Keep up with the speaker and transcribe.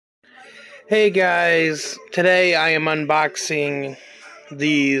Hey guys, today I am unboxing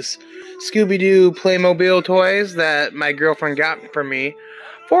these Scooby-Doo Playmobil toys that my girlfriend got for me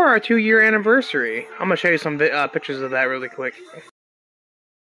for our 2-year anniversary. I'm going to show you some pictures of that really quick.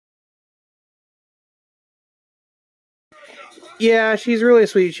 Yeah, she's really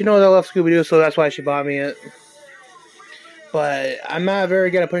sweet. She knows I love Scooby-Doo, so that's why she bought me it. But I'm not very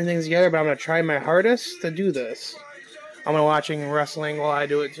good at putting things together, but I'm going to try my hardest to do this. I'm going to watching wrestling while I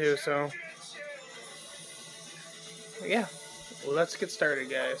do it too, so yeah. Let's get started,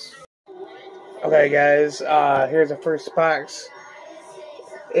 guys. Okay, guys, here's the first box.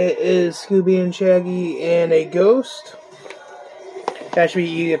 It is Scooby and Shaggy and a ghost. That should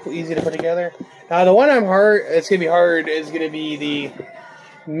be easy to put together. Now, the one it's going to be hard, is going to be the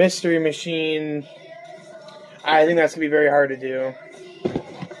Mystery Machine. I think that's going to be very hard to do.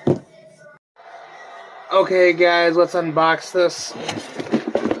 Okay, guys, let's unbox this.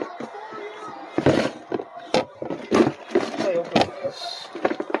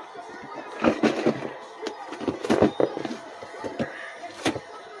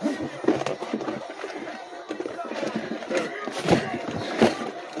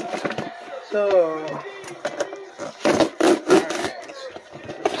 So,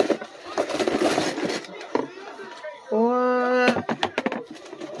 what?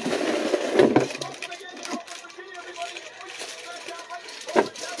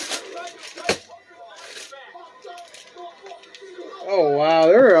 Oh wow,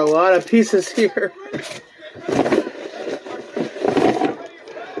 there are a lot of pieces here.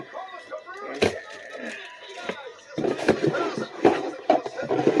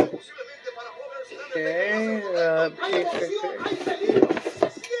 Okay,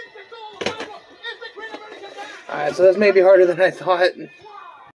 alright, so this may be harder than I thought.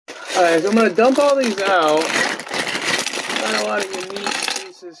 Alright, so I'm going to dump all these out. Got a lot of unique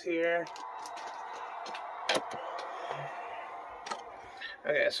pieces here.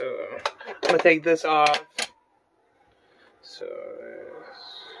 Okay, so I'm going to take this off. So,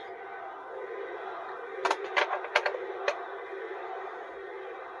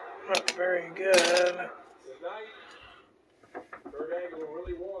 not very good.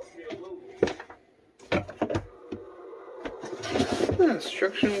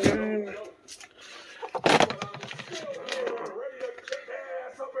 Instruction guide.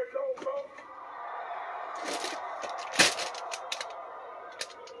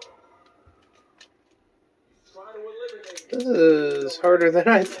 This is harder than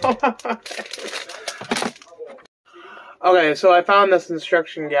I thought. Okay, so I found this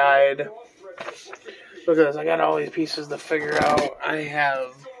instruction guide. Look at this, I got all these pieces to figure out. I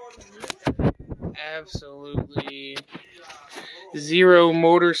have absolutely zero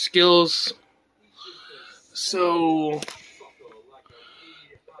motor skills. So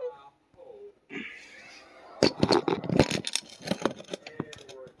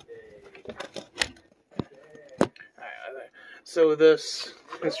this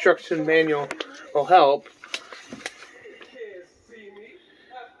instruction manual will help.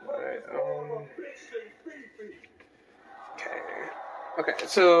 Okay,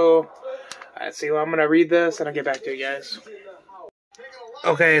 so let's see. Well, I'm gonna read this and I'll get back to you guys.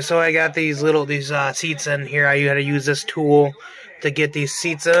 Okay, so I got these seats in here. I had to use this tool to get these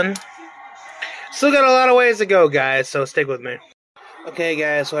seats in. Still got a lot of ways to go, guys, so stick with me. Okay,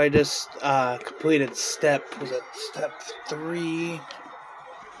 guys, so I just completed step 3,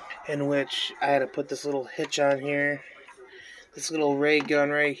 in which I had to put this little hitch on here, this little ray gun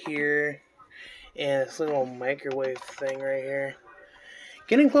right here, and this little microwave thing right here.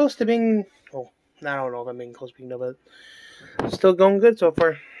 Getting close to being, I don't know if I'm being close to being done, but still going good so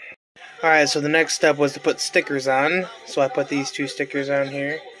far. Alright, so the next step was to put stickers on, so I put these 2 stickers on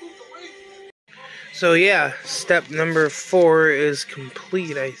here. So yeah, step number 4 is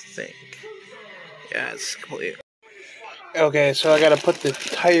complete, I think. Yeah, it's complete. Okay, so I gotta put the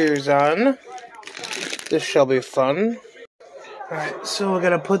tires on. This shall be fun. Alright, so I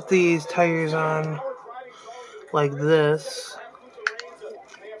gotta put these tires on like this.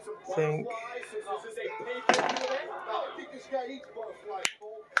 I think.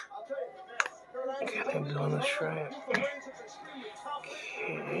 Okay, I'm doing this right. Okay.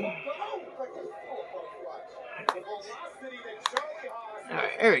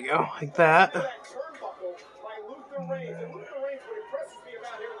 Alright, there we go, like that.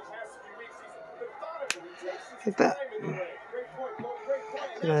 Like that. I'm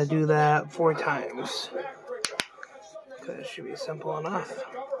gonna do that 4 times. That should be simple enough.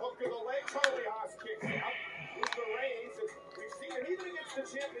 the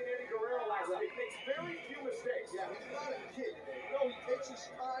champion Eddie Guerrero last night. He makes very few mistakes. Yeah, he's not a kid. No, he takes his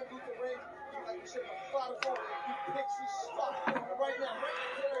time with the ring.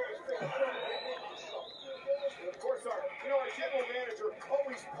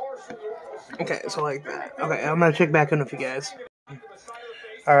 Okay, so like that. Okay, I'm gonna check back in with you guys.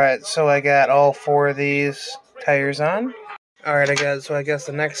 Alright, so I got all 4 of these tires on. Alright, so I guess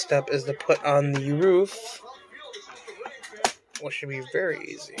the next step is to put on the roof, which should be very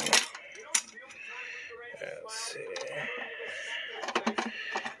easy. Let's see.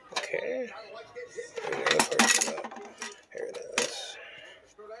 Okay. Here it is.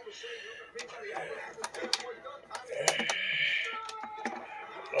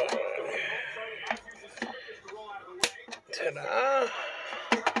 Ta-da.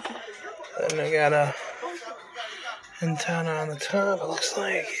 Then I got a antenna on the top, it looks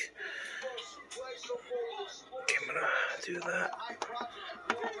like. Okay, I'm gonna do that.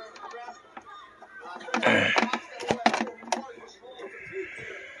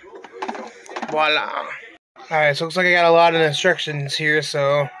 Voila. Alright, so it looks like I got a lot of instructions here,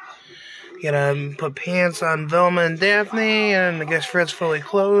 so gotta put pants on Velma and Daphne, and I guess Fred's fully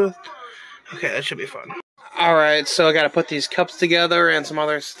clothed. Okay, that should be fun. Alright, so I gotta put these cups together and some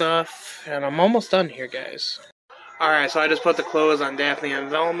other stuff, and I'm almost done here, guys. Alright, so I just put the clothes on Daphne and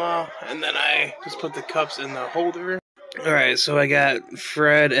Velma, and then I just put the cups in the holder. Alright, so I got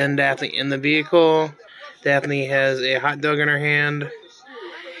Fred and Daphne in the vehicle. Daphne has a hot dog in her hand,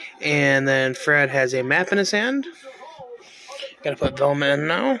 and then Fred has a map in his hand. Gotta put Velma in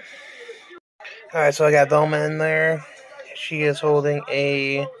now. Alright, so I got Velma in there. She is holding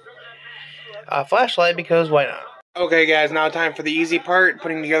a flashlight because why not? Okay, guys, now time for the easy part,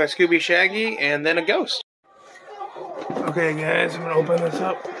 putting together Scooby, Shaggy, and then a ghost. Okay, guys, I'm gonna open this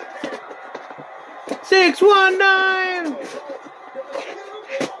up. 619!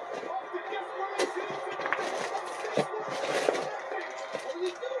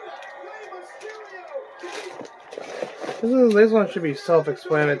 This one should be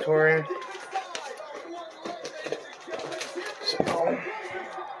self-explanatory. So.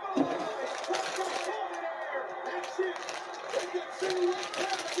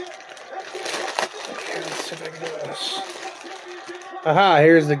 Aha,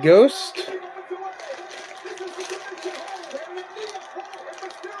 here's the ghost.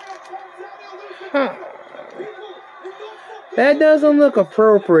 Huh. That doesn't look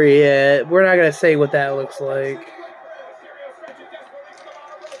appropriate. We're not gonna say what that looks like.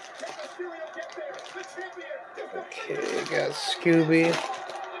 Okay, we got Scooby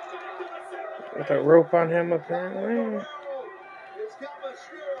with a rope on him apparently.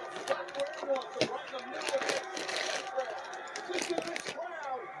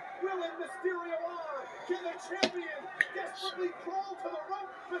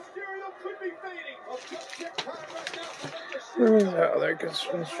 Where's the other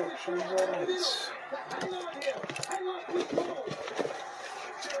instructions on it?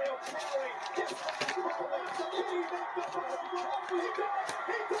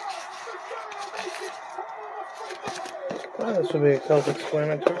 Well, this will be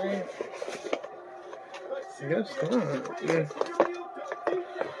self-explanatory. I guess not.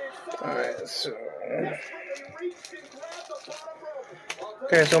 Alright, so...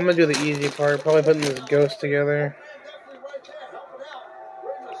 Okay, so I'm gonna do the easy part, probably putting this ghost together.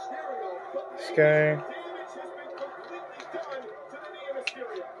 This guy.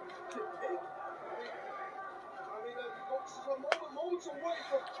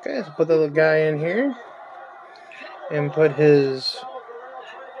 Okay, so put the little guy in here. And put his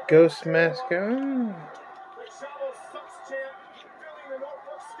ghost mask on.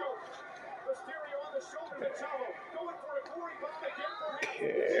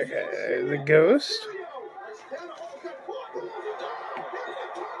 Okay, the ghost.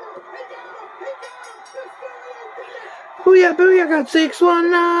 Booyah, booyaka,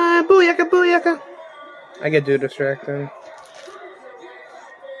 619, booyaka, booyaka. I get too distracted.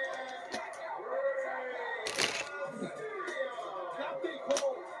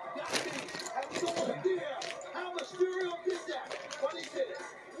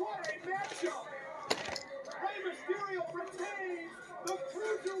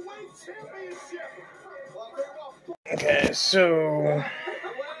 Okay, so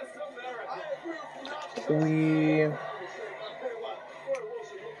we're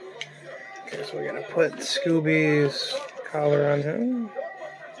gonna put Scooby's collar on him.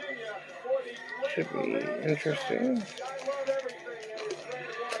 Should be interesting.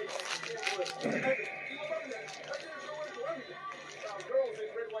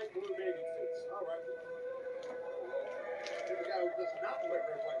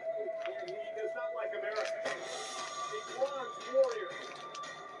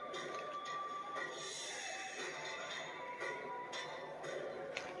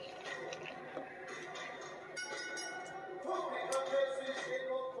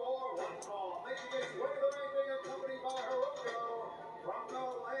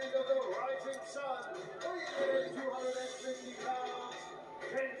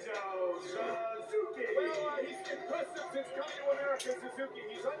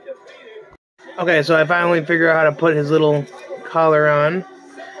 Okay, so I finally figured out how to put his little collar on.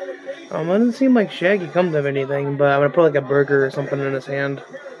 It doesn't seem like Shaggy comes with anything, but I'm gonna put like a burger or something in his hand.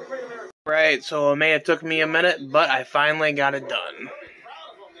 Right, so it may have took me a minute, but I finally got it done.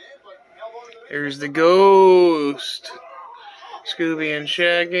 Here's the ghost. Scooby and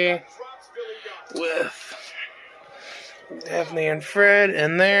Shaggy with Daphne and Fred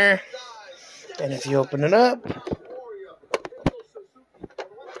in there. And if you open it up,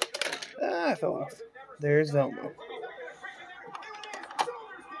 I fell off. There's Velma.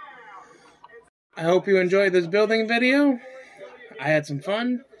 I hope you enjoyed this building video. I had some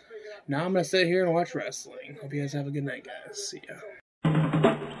fun. Now I'm going to sit here and watch wrestling. Hope you guys have a good night, guys. See ya.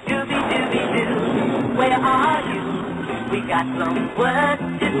 Scooby-Doo, where are you? We got some work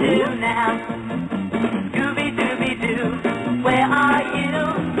to do now. Scooby-Doo, where are you?